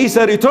Prophet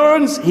Isa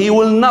returns, he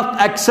will not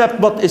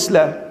accept but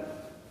Islam.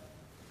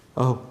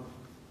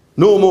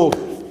 No more.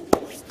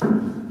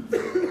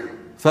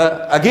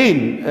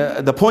 Again,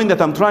 the point that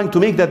I'm trying to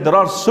make, that there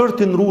are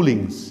certain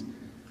rulings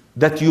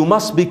that you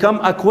must become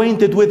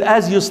acquainted with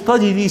as you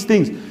study these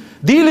things.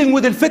 Dealing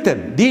with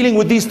al-fitan, dealing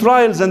with these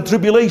trials and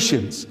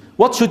tribulations.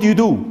 What should you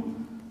do?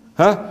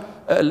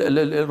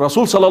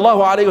 Rasul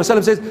sallallahu alayhi wa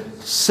sallam says,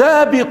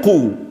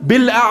 سابقوا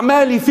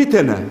بالأعمال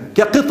فتنة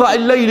كقطع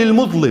الليل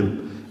المظلم.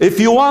 If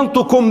you want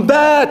to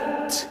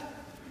combat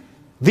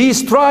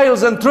these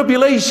trials and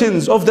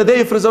tribulations of the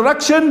day of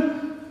resurrection,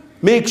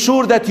 make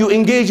sure that you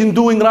engage in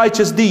doing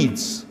righteous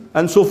deeds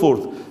and so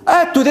forth.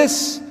 Add to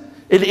this,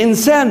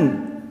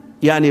 الإنسان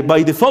يعني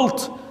by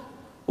default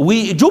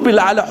we جبل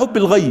على حب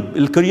الغيب,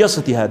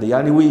 الcuriosity هذا,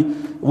 يعني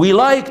we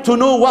like to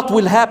know what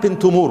will happen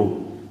tomorrow.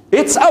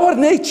 It's our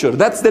nature.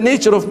 That's the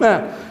nature of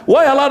man.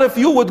 Why a lot of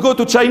you would go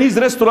to Chinese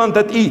restaurant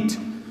and eat?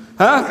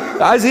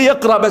 عايز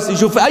يقرأ بس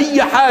يشوف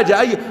أي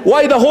حاجة.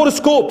 Why the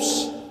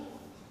horoscopes?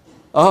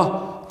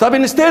 طب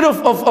instead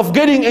of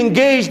getting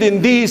engaged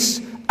in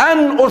these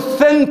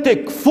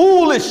unauthentic,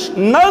 foolish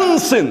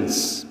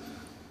nonsense,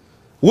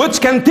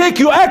 which can take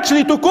you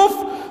actually to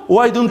kufr,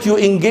 why don't you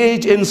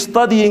engage in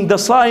studying the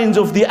signs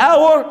of the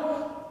hour,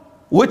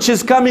 which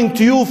is coming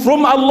to you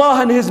from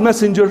Allah and His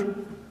Messenger?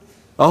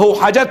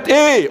 حاجات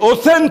ايه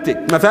authentic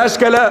ما فيهاش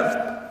كلام,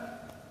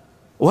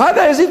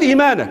 وهذا يزيد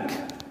إيمانك.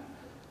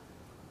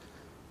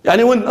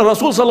 يعني when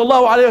Rasul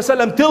sallallahu alayhi wa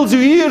sallam tells you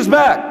years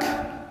back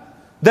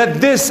that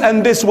this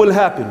and this will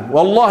happen,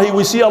 wallahi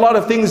we see a lot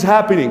of things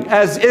happening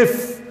as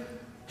if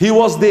he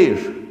was there.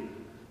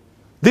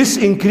 This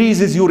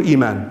increases your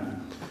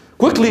iman.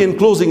 Quickly in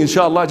closing,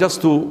 inshallah,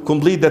 just to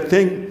complete that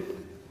thing,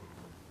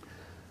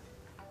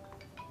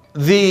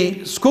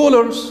 the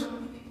scholars,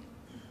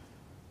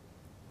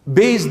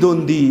 based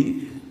on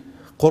the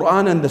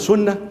Quran and the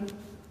Sunnah,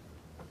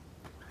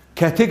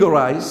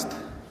 categorized,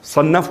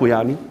 صنفوا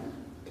يعني,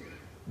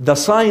 the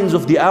signs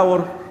of the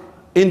hour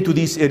into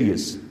these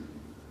areas.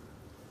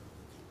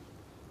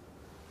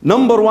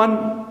 Number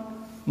 1,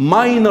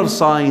 minor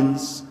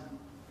signs,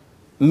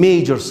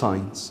 major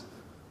signs.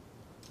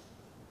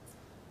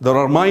 There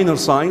are minor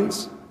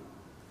signs,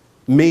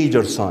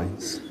 major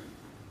signs.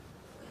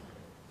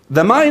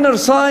 The minor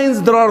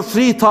signs, there are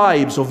 3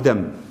 types of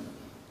them.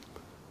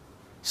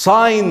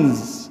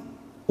 Signs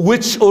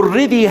which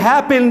already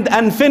happened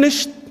and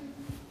finished,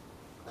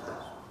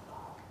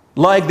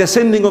 like the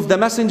sending of the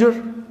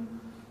messenger.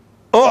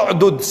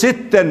 أعدد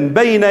ستا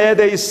بين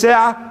يدي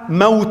الساعة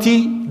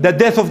موتي, the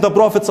death of the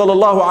Prophet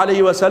sallallahu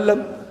alayhi wa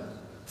sallam.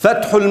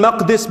 فتح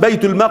المقدس,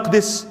 بيت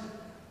المقدس,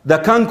 the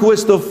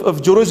conquest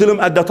of Jerusalem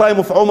at the time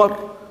of Umar.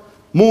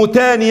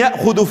 موتان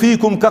يأخذ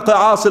فيكم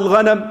كقعاص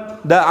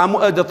الغنم,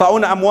 the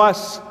طاعون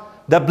أمواس,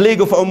 the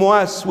plague of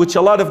Amwas, which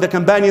a lot of the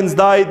companions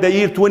died the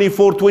year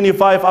 24,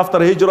 25 after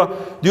Hijrah,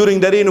 during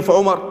the reign of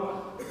Umar.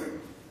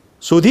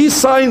 So these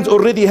signs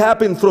already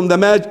happened from the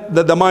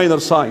minor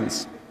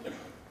signs.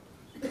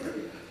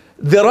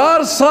 There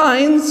are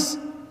signs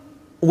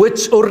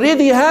which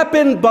already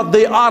happened, but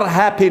they are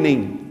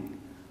happening,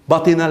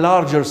 but in a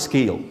larger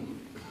scale.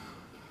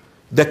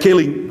 The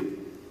killing,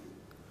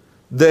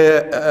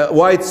 the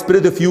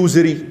widespread of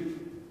usury,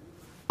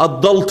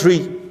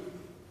 adultery,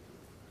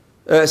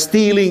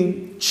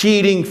 stealing,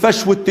 cheating,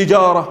 fashw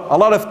tijara, a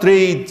lot of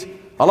trade,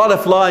 a lot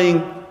of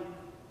lying.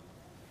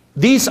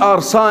 These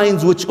are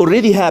signs which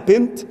already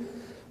happened,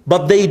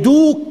 but they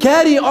do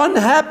carry on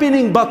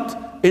happening, but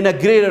in a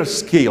greater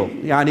scale.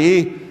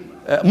 يعني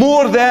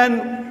more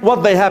than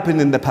what they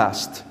happened in the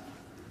past.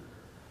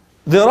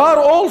 There are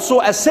also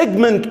a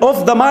segment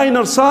of the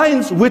minor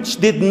signs which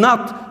did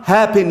not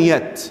happen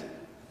yet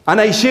And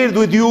I shared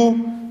with you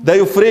the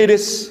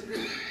Euphrates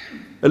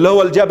اللي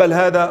هو الجبل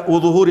هذا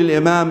وظهور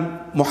الإمام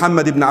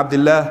محمد بن عبد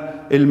الله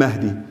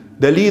المهدي,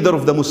 the leader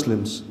of the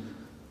Muslims,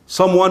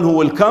 someone who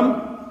will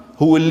come,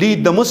 who will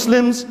lead the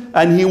Muslims,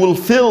 and he will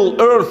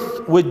fill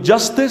earth with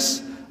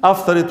justice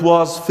after it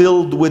was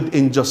filled with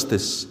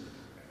injustice.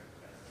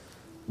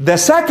 The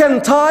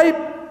second type,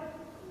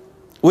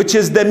 which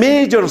is the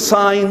major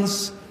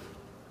signs,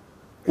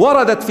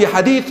 وردت في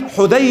حديث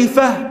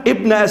حذيفة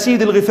ابن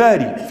أسيد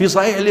الغفاري في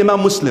صحيح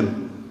الإمام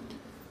مسلم.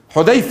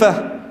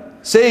 حذيفة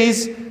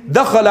says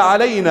دخل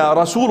علينا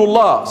رسول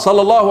الله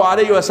صلى الله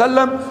عليه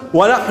وسلم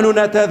ونحن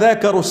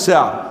نتذاكر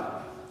الساعة.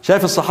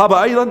 شايف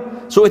الصحابة أيضا.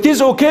 So it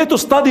is okay to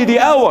study the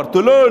hour,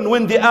 to learn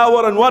when the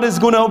hour and what is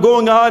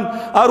going on.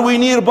 Are we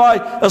nearby?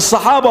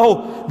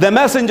 الصحابة, the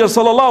Messenger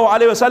صلى الله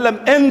عليه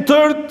وسلم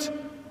entered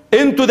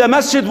into the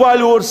masjid while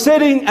we were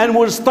sitting and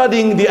were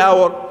studying the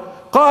hour.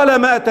 قال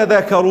ما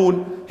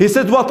تذاكرون? He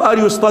said, what are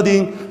you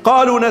studying?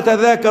 قالوا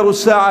نتذاكر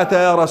الساعة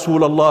يا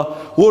رسول الله.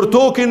 We're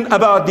talking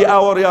about the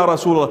hour يا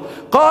رسول الله.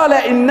 قال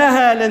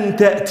إنها لن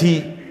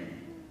تأتي.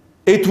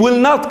 It will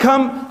not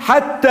come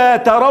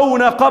حتى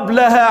ترون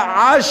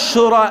قبلها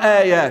 10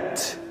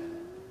 آيات.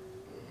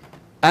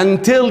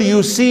 Until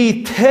you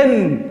see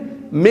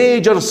 10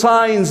 major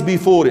signs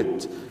before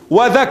it.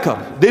 وذكر,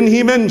 then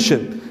he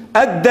mentioned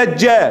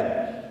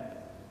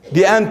الدجال,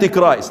 the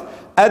Antichrist,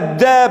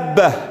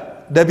 الدابة,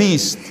 the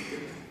beast,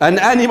 an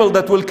animal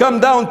that will come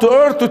down to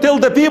earth to tell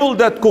the people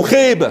that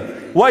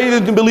كخيبة, why you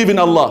didn't believe in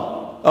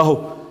Allah.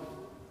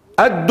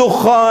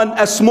 الدخان,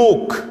 a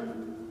smoke.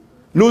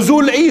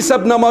 نزول عيسى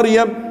ابن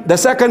مريم, the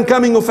second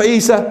coming of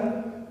عيسى.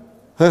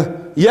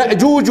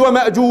 يأجوج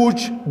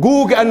ومأجوج,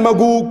 Gog and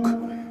Magog.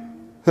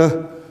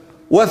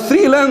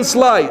 و3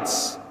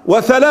 landslides,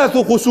 وثلاث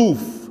خسوف.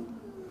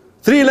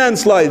 3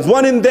 landslides,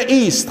 one in the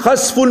east,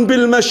 خسف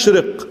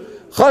بالمشرق,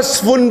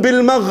 خسف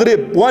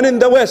بالمغرب, one in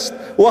the west,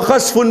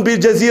 وخسف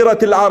بجزيرة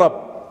العرب.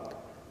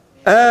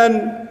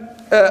 And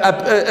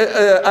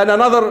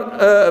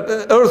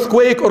another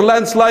earthquake or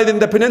landslide in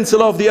the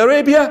peninsula of the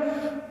Arabia.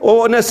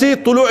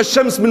 ونسيت طلوع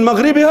الشمس من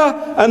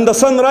مغربها, and the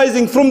sun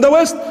rising from the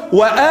west.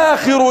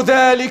 وآخر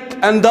ذلك,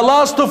 and the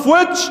last of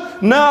which,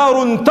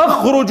 نار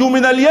تخرج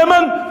من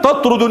اليمن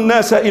تطرد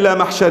الناس إلى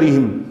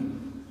محشرهم.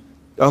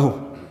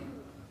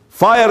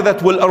 Fire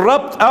that will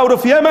erupt out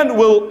of Yemen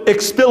will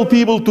expel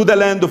people to the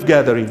land of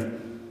gathering.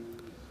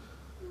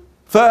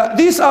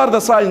 These are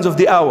the signs of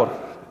the hour.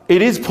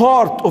 It is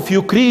part of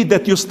your creed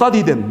that you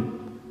study them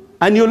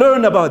and you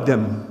learn about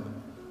them,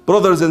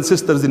 brothers and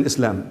sisters in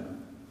Islam.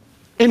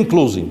 In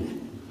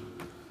closing,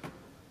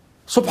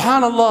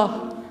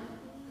 subhanallah,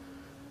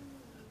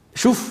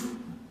 شوف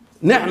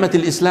نعمة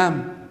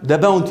الإسلام, the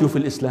bounty of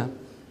الإسلام.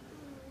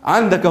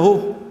 عندك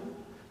أهو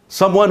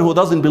someone who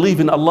doesn't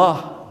believe in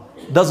Allah,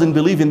 doesn't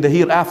believe in the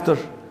hereafter,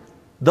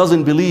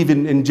 doesn't believe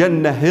in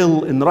Jannah,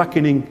 hell, in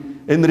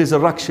reckoning, in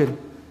resurrection.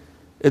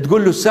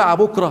 تقول له الساعة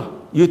بكرة,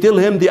 you tell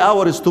him the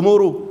hour is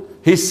tomorrow.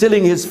 He's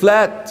selling his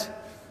flat.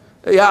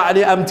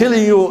 يعني I'm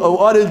telling you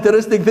one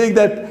interesting thing,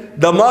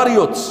 that the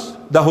Marriott's,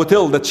 the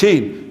hotel, the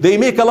chain, they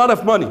make a lot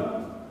of money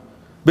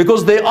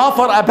because they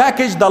offer a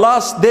package the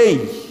last day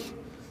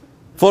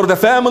for the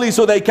family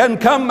so they can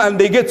come and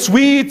they get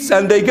sweets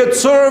and they get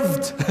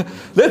served.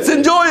 Let's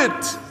enjoy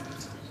it.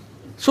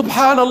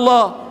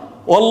 Subhanallah.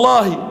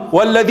 والله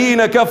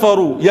والذين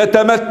كفروا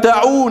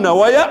يتمتعون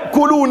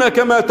ويأكلون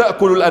كما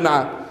تأكل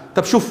الأنعام.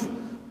 طب شوف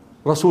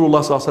رسول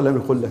الله صلى الله عليه وسلم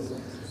يقول لك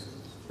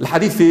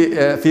الحديث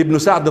في ابن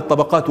سعد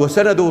الطبقات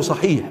وسنده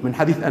صحيح من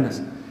حديث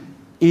أنس: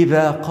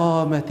 إذا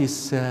قامت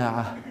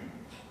الساعة,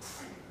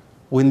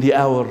 when the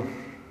hour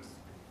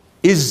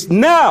is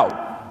now,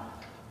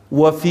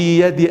 وفي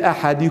يد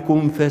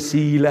أحدكم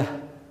فسيلة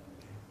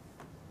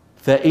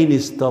فإن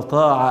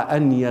استطاع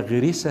أن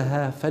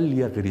يغرسها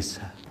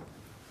فليغرسها.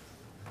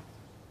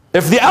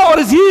 If the hour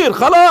is here,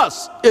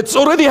 خلاص, it's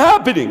already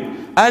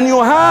happening, and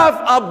you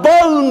have a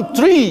palm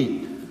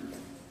tree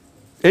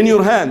in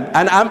your hand,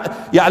 and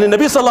يعني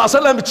النبي صلى الله عليه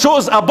وسلم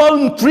chose a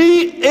palm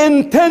tree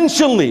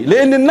intentionally,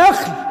 لأن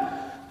النخل,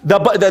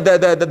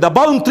 the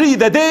palm tree,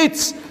 the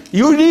dates,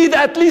 you need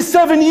at least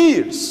 7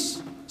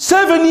 years,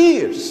 7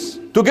 years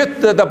to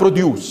get the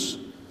produce,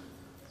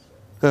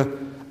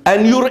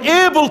 and you're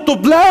able to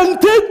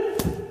plant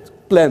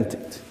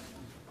it.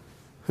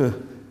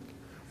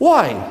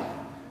 Why?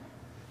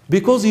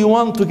 Because you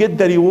want to get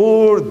the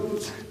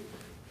reward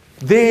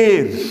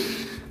there.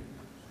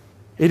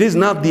 It is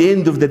not the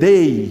end of the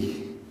day.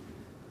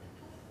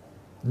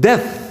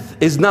 Death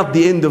is not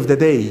the end of the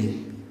day.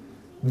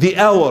 The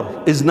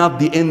hour is not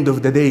the end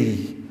of the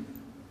day.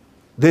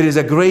 There is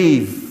a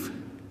grave,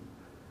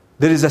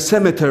 there is a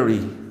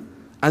cemetery,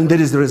 and there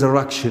is the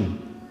resurrection.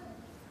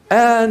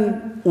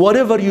 And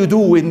whatever you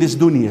do in this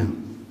dunya,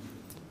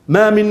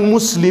 ما من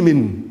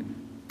مسلم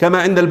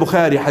كما عند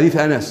البخاري حديث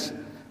أنس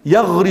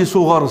يغرس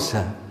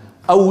غرسا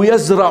أو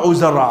يزرع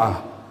زرعا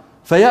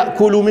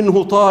فيأكل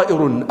منه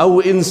طائر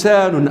أو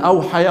إنسان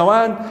أو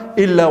حيوان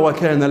إلا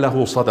وكان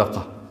له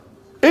صدقة.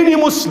 Any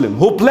Muslim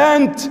who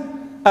plant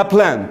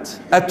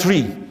a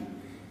tree,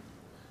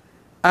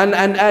 and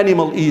an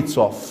animal eats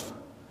off,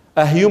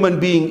 a human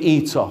being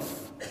eats off,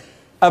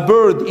 a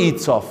bird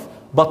eats off,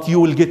 but you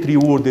will get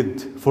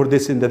rewarded for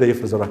this in the day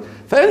of resurrection.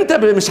 فأنت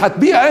مش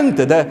هتبيع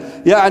أنت ده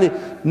يعني.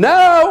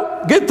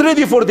 Now get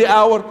ready for the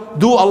hour,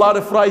 do a lot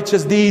of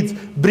righteous deeds,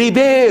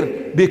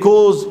 prepare,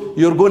 because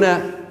you're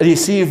gonna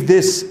receive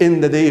this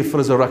in the day of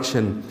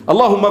resurrection.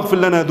 اللهم اغفر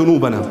لنا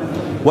ذنوبنا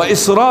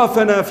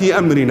وإسرافنا في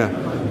أمرنا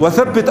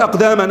وثبت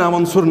أقدامنا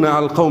وانصرنا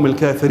على القوم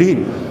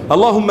الكافرين.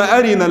 اللهم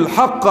أرنا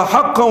الحق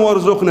حقا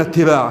وارزقنا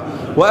اتباعه،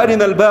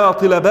 وأرنا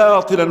الباطل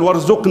باطلا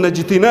وارزقنا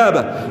اجتنابه.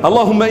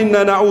 اللهم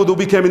إنا نعوذ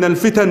بك من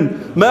الفتن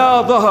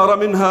ما ظهر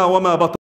منها وما بطن.